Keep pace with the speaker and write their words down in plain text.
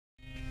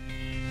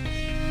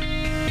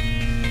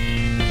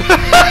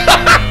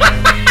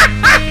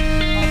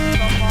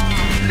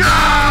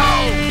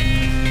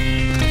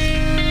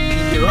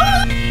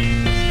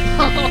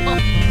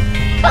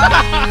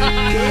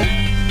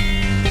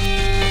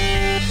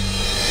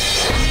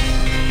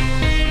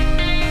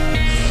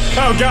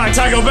Oh god,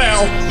 Taco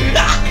Bell!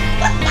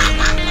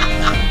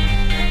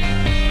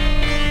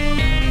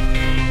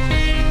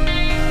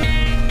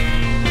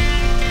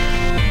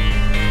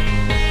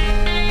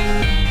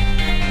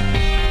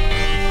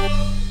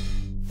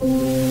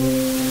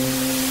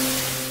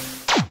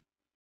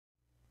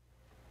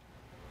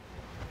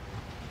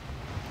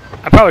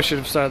 I probably should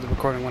have started the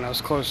recording when I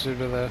was closer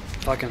to the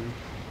fucking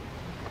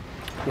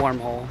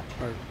wormhole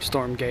or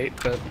storm gate,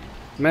 but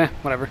meh,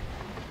 whatever.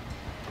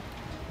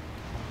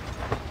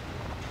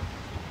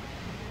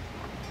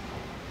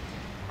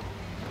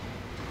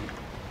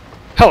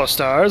 Hello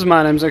stars,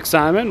 my name's Nick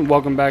Simon.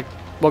 Welcome back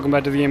to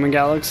the game in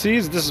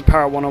Galaxies. This is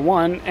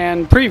Pirate101,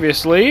 and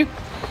previously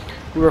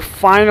we were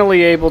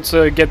finally able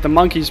to get the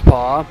monkey's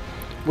paw,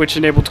 which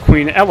enabled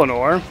Queen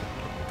Eleanor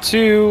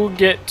to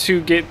get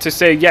to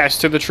say yes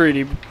to the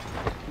treaty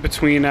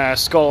between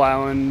Skull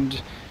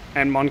Island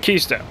and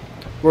Monquisto.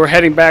 We're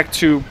heading back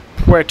to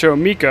Puerto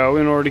Rico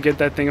in order to get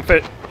that thing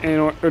in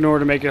order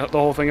to make the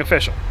whole thing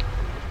official.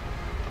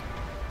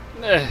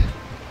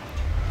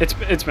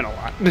 It's been a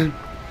lot.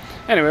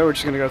 Anyway, we're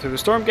just gonna go through the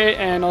storm gate,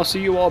 and I'll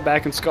see you all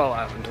back in Skull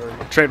Island or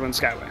Tradewind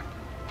Skyway.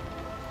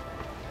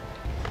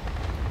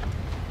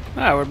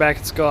 Alright, we're back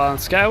at Skull Island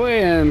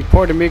Skyway, and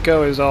Puerto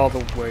Rico is all the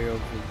way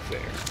over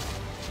there.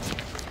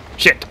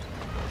 Shit.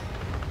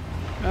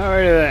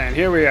 Alrighty then,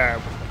 here we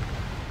are.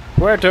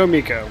 Puerto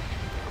Rico.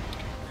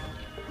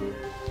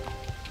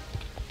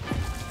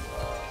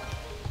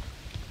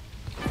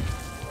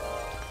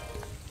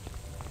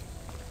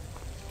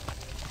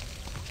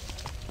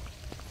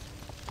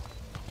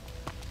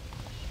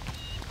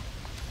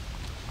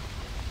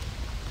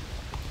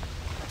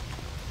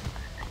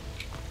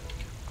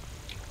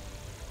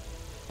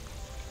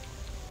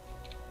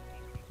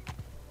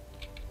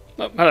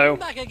 Oh, hello.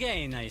 Back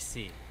again, I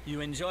see.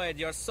 You enjoyed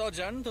your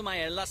sojourn to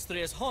my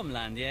illustrious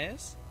homeland,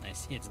 yes? I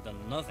see it's done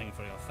nothing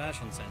for your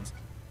fashion sense.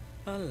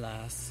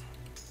 Alas.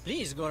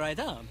 Please go right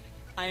up.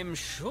 I'm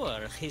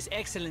sure His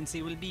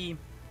Excellency will be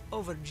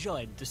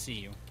overjoyed to see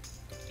you.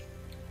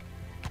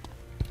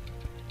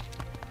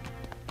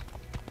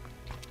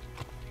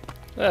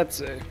 Let's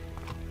see.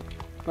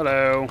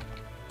 Hello.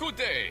 Good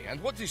day,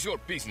 and what is your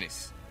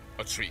business?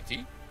 A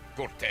treaty?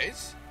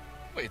 Cortez?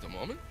 Wait a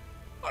moment.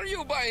 Are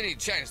you by any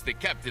chance the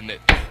captain that...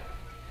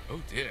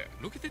 Oh dear,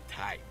 look at the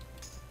time.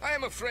 I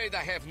am afraid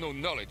I have no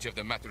knowledge of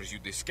the matters you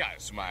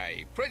discuss.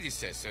 My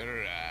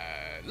predecessor,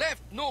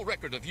 left no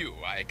record of you.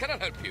 I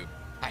cannot help you.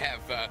 I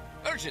have,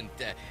 urgent,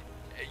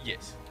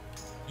 yes.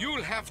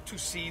 You'll have to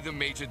see the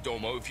Major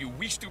Domo if you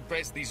wish to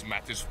press these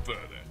matters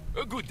further.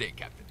 A good day,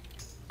 Captain.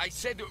 I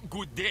said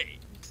good day.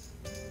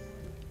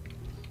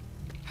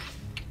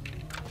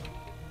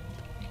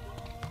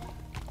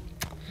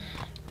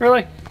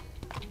 Really?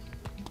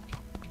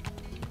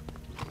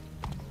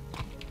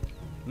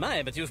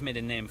 My, but you've made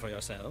a name for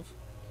yourself.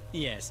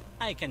 Yes,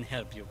 I can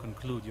help you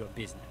conclude your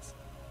business.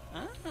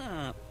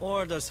 Ah,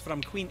 orders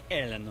from Queen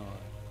Eleanor.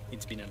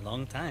 It's been a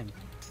long time.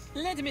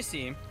 Let me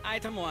see.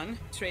 Item 1,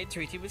 trade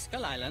treaty with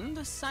Skull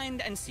Island,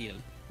 signed and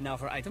sealed. Now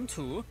for item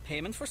 2,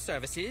 payment for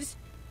services.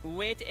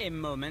 Wait a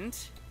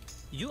moment.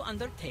 You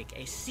undertake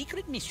a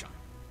secret mission.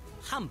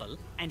 Humble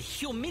and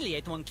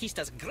humiliate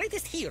Monquista's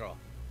greatest hero.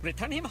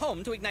 Return him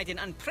home to ignite an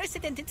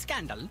unprecedented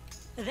scandal.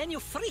 Then you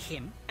free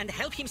him and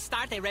help him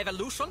start a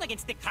revolution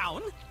against the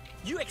crown?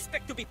 You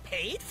expect to be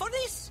paid for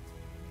this?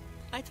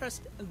 I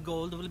trust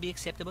gold will be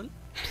acceptable.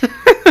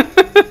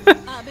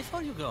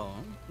 Before you go,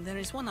 there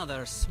is one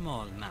other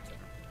small matter.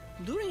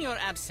 During your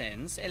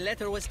absence, a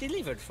letter was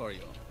delivered for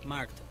you,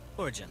 marked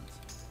urgent.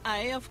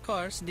 I, of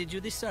course, did you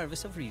the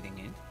service of reading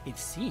it. It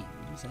seems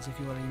as if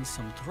you are in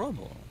some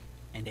trouble,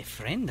 and a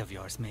friend of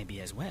yours may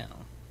be as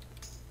well.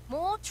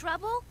 More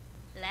trouble?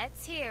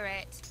 Let's hear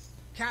it.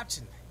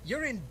 Captain,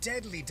 you're in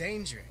deadly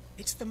danger.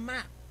 It's the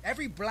map.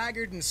 Every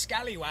blackguard and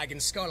scallywag in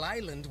Skull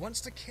Island wants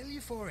to kill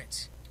you for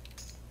it.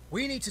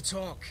 We need to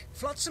talk.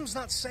 Flotsam's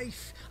not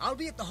safe. I'll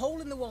be at the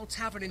Hole-in-the-Wall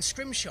Tavern in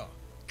Scrimshaw.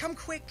 Come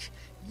quick.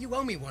 You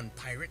owe me one,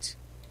 pirate.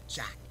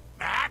 Jack.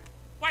 Map?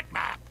 What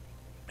map?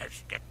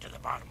 Let's get to the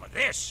bottom of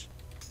this.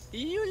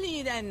 You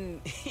lead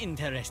an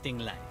interesting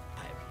life,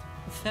 pirate.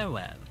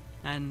 Farewell,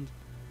 and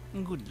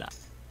good luck.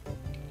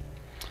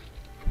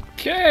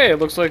 Okay,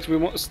 looks like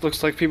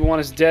people want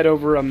us dead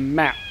over a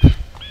map.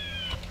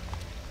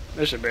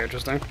 This should be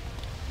interesting.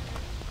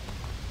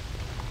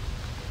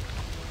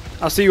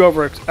 I'll see you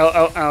over at,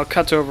 I'll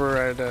cut over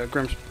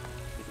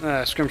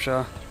at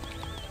Scrimshaw.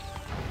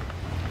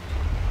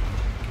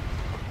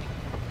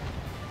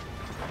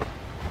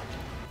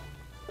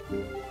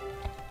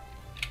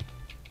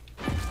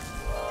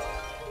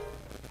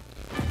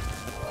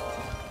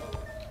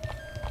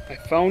 My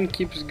phone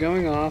keeps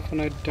going off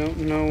and I don't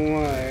know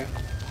why.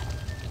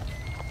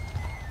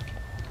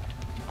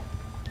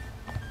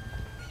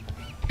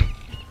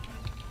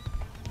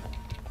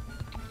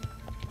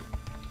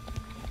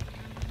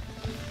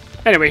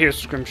 Anyway, here's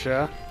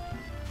Scrimshaw.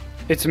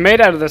 It's made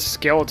out of the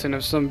skeleton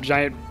of some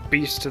giant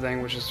beast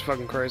thing, which is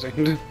fucking crazy.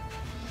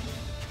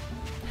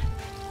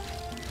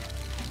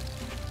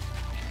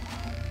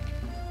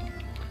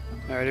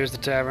 Alright, here's the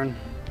tavern.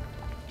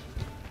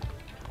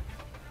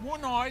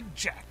 One-eyed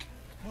Jack.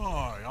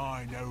 Aye,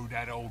 I know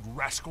that old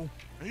rascal.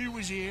 He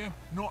was here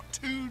not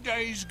 2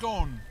 days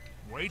gone,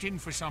 waiting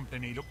for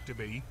something he looked to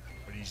be,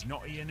 but he's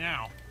not here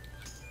now.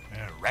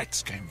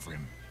 Rats came for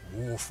him,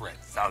 war-fret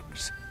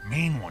thugs,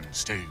 mean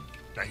ones too.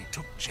 They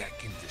took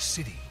Jack into the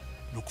city.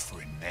 Look for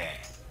him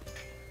there.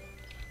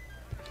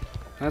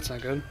 That's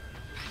not good.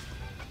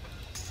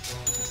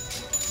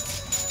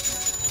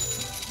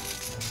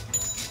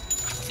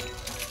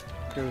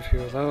 Grab a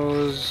few of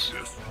those.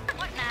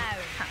 What now?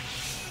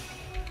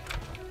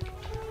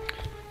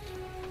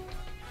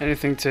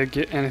 Anything to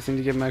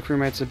give my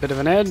crewmates a bit of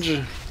an edge.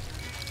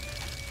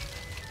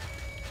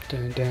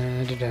 Dun,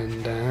 dun, dun,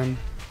 dun, dun.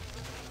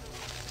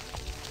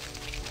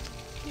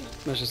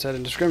 Let's just head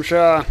into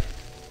Scrimshaw.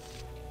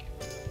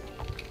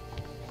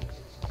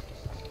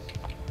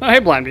 Oh, hey,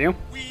 Blindview.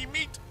 We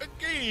meet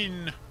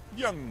again,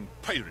 young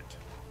pirate.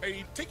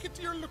 I take it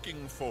you're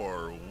looking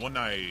for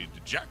One-Eyed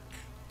Jack?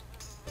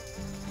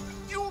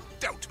 You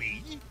doubt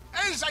me?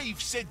 As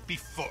I've said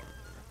before,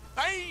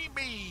 I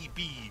may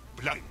be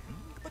blind,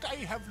 but I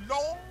have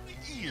long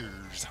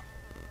ears.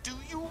 Do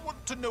you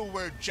want to know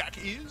where Jack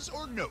is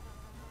or no?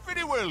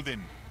 Very well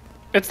then.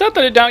 It's not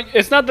that I doubt.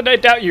 It's not that I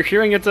doubt your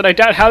hearing. It's that I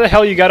doubt how the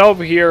hell you got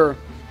over here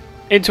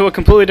into a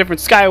completely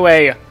different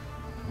skyway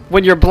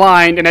when you're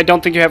blind, and I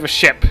don't think you have a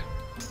ship.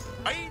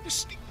 I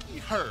distinctly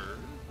heard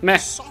Meh. a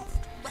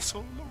soft rustle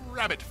of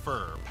rabbit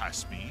fur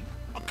pass me,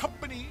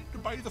 accompanied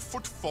by the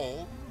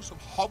footfalls of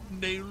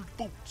hobnailed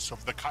boots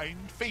of the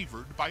kind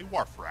favored by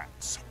wharf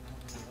rats.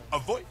 A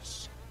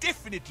voice,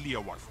 definitely a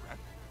wharf rat,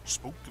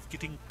 spoke of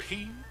getting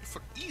paid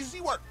for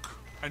easy work,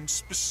 and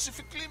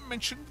specifically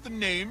mentioned the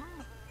name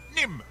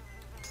Nim.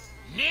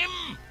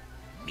 Nim?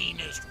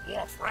 Meanest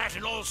wharf rat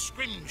in all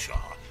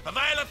Scrimshaw. A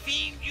vile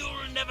fiend you'll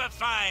never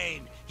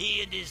find.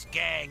 He and his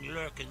gang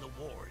lurk in the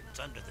warrens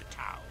under the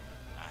town.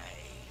 I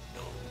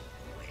know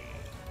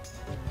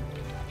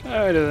the way.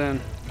 Alright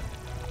then.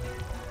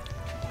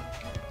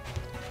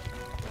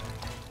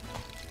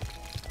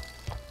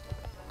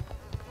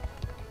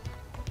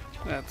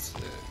 That's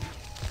it.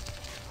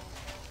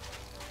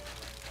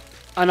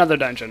 Another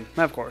dungeon,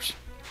 of course.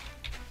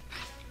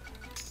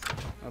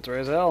 That's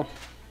raise hell.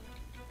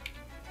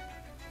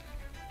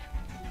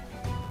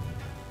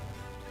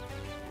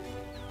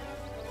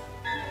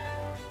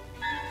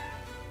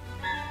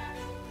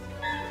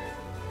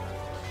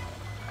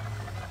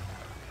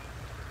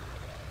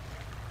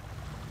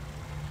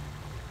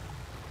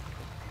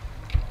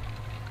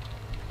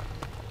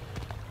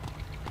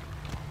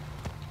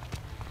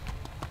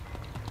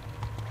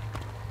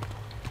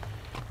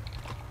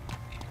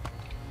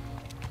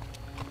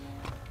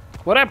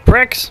 What up,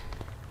 pricks?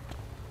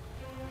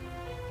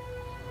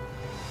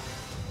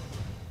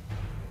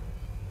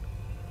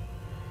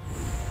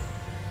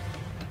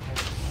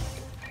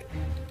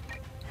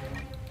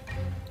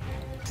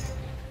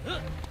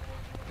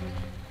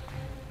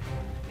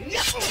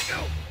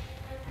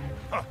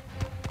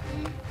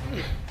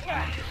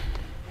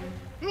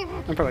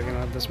 I'm probably gonna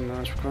have this my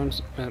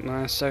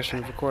last section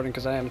of recording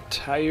because I am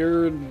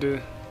tired.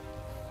 Then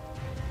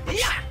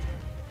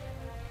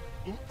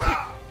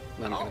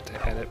I'm gonna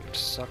take edit, which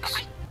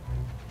sucks.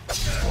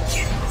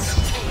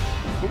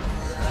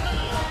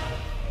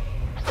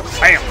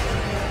 Bam!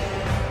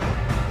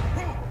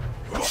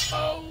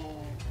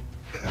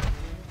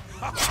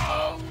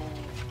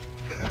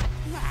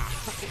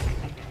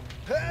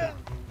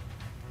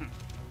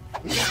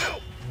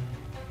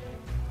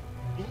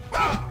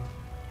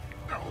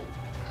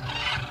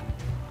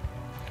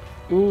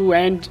 Ooh,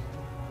 and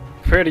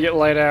prepare to get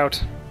light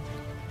out.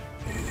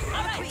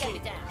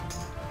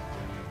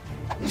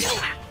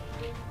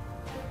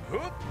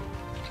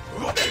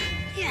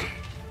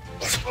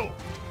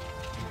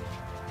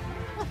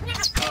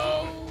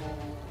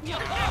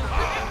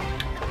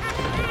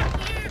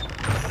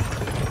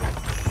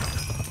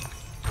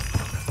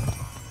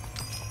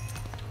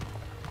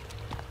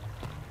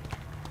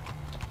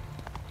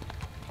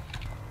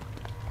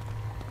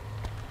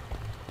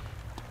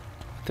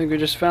 I think we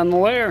just found the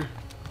lair.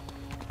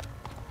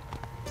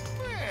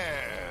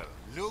 Well,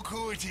 look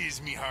who it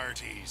is, me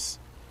hearties.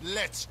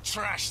 Let's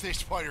trash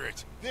this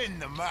pirate, then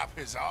the map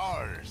is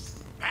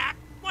ours. Map?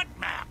 What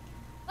map?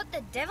 What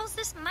the devil's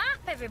this map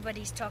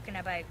everybody's talking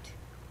about?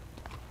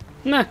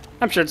 Nah,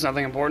 I'm sure it's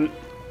nothing important.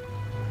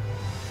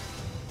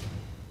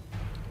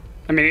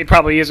 I mean, it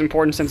probably is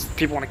important since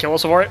people want to kill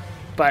us for it,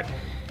 but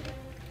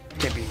it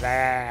can't be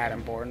that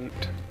important.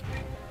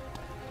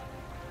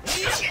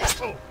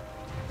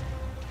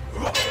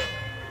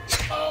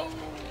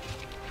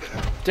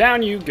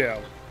 Down you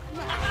go.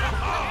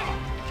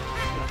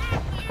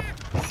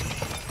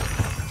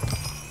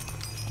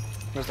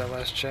 Where's that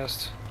last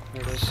chest?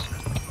 There it is.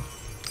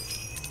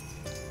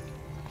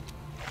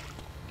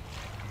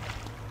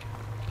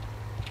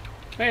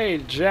 Hey,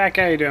 Jack,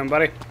 how you doing,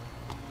 buddy?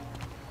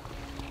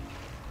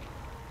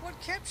 What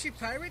kept you,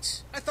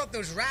 pirates? I thought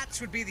those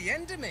rats would be the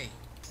end of me.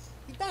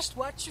 You best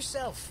watch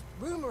yourself.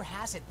 Rumor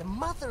has it the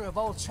mother of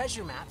all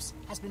treasure maps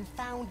has been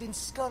found in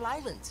Skull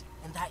Island,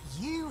 and that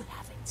you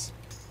have it.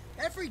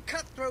 Every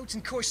cutthroat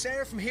and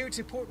corsair from here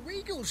to Port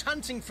Regal's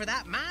hunting for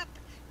that map.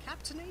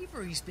 Captain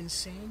Avery's been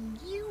saying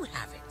you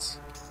have it.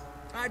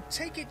 I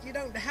take it you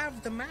don't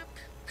have the map?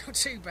 Oh,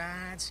 too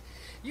bad.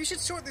 You should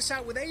sort this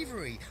out with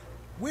Avery.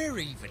 We're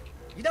even.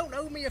 You don't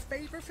owe me a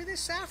favor for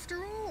this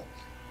after all.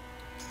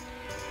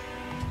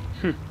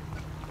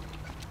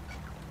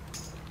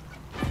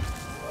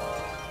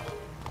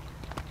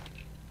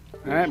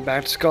 Alright,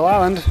 back to Skull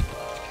Island.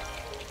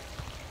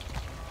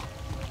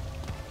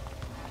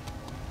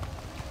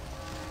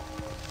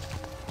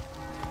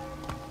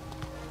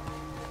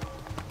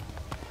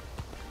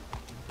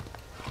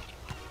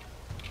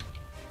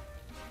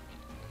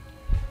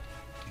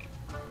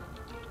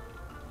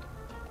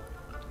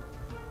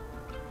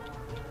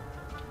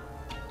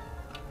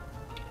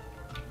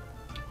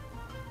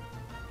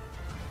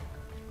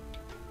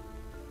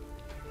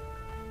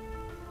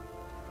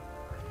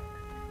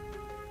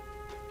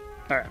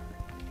 Alright.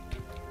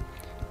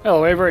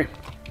 Hello, Avery.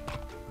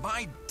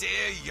 My dear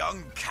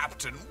young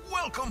captain,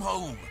 welcome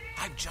home.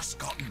 I've just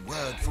gotten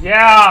word from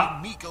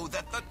Miko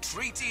that the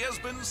treaty has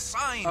been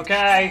signed.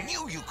 Okay. I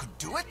knew you could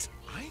do it.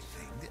 I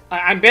think that...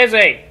 I'm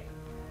busy.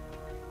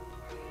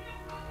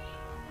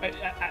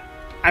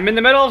 I'm in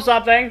the middle of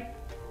something.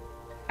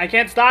 I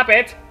can't stop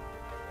it.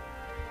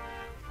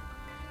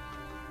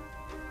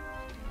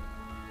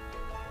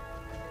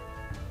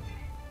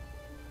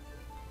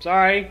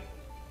 Sorry.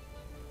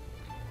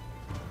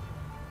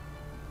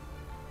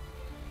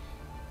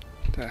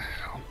 The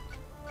hell?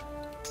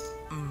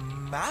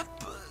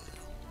 Map?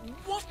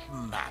 What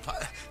map?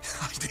 I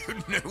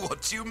don't know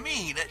what you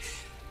mean.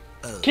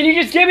 Can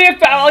you just give me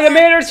like a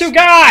minute or two,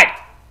 God?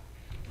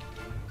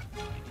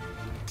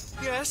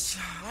 Yes,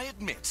 I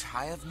admit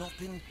I have not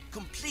been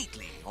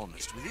completely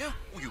honest with you.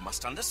 You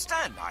must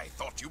understand, I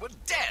thought you were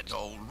dead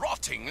or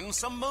rotting in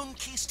some Mon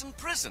Keyston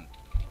prison.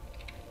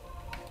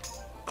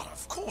 But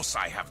of course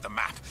I have the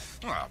map.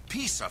 A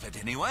piece of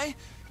it, anyway.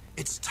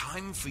 It's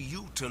time for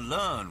you to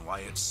learn why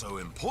it's so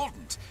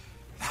important.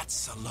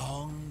 That's a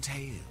long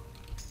tale.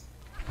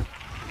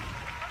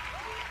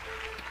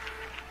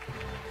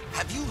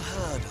 Have you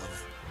heard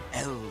of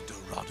El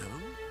Dorado?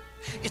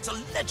 It's a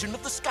legend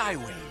of the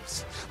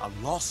Skyways, a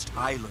lost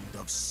island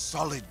of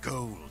solid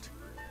gold.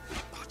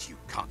 But you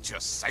can't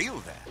just sail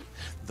there.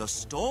 The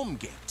storm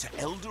gate to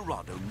El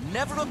Dorado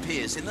never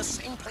appears in the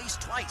same place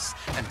twice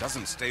and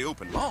doesn't stay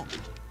open long.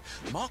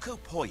 Marco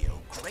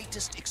Pollo,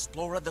 greatest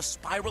explorer the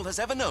Spiral has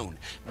ever known,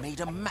 made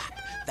a map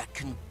that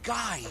can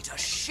guide a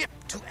ship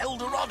to El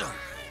Dorado.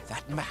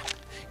 That map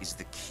is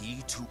the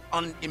key to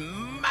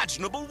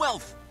unimaginable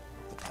wealth.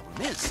 The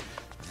problem is,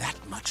 that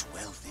much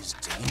wealth is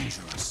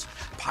dangerous.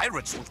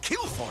 Pirates will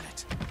kill for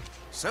it.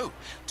 So,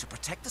 to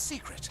protect the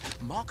secret,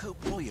 Marco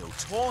Pollo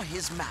tore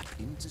his map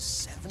into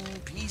 7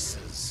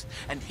 pieces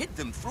and hid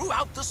them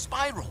throughout the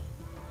Spiral.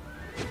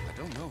 I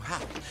don't know how,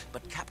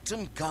 but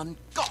Captain Gunn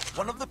got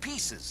one of the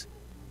pieces.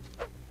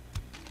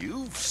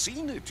 You've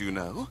seen it, you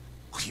know.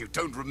 You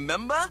don't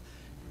remember?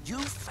 You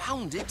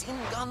found it in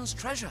Gunn's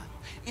treasure.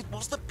 It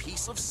was the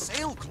piece of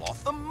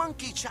sailcloth the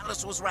monkey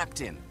chalice was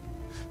wrapped in.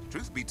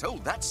 Truth be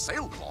told, that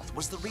sailcloth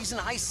was the reason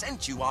I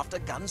sent you after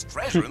Gunn's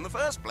treasure in the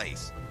first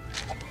place.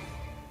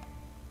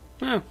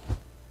 Oh.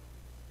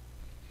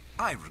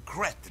 I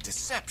regret the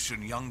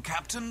deception, young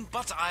captain,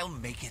 but I'll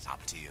make it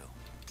up to you.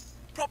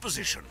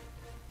 Proposition.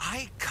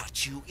 I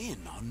cut you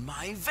in on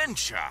my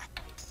venture.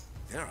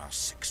 There are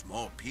 6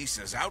 more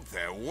pieces out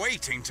there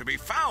waiting to be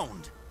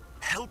found.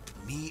 Help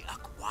me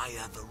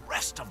acquire the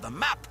rest of the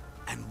map,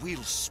 and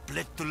we'll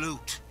split the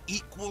loot.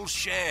 Equal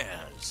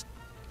shares.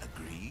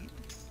 Agreed?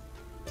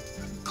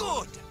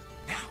 Good.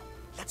 Now,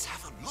 let's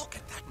have a look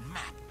at that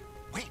map.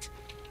 Wait,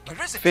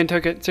 where is it? Finn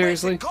took it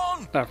seriously? Where's it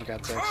gone? Oh, for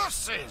God's sake.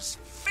 Curses!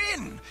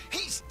 Finn!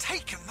 He's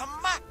taken the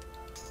map!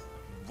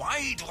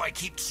 Why do I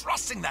keep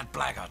trusting that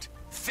blackguard?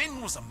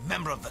 Finn was a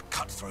member of the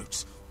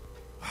Cutthroats.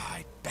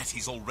 I bet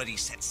he's already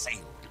set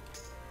sail.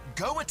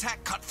 Go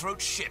attack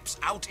Cutthroat ships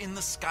out in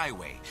the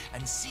Skyway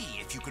and see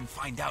if you can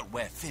find out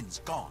where Finn's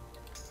gone.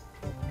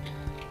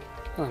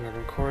 Oh, I'm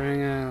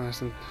recording less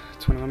than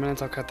 21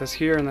 minutes. I'll cut this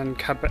here and then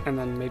cut, and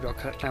then maybe I'll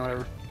cut.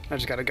 Whatever. I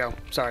just gotta go.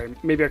 Sorry.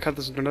 Maybe I'll cut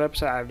this into another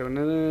episode.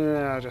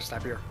 I'll just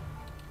stop here.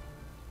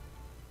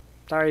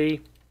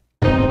 Sorry.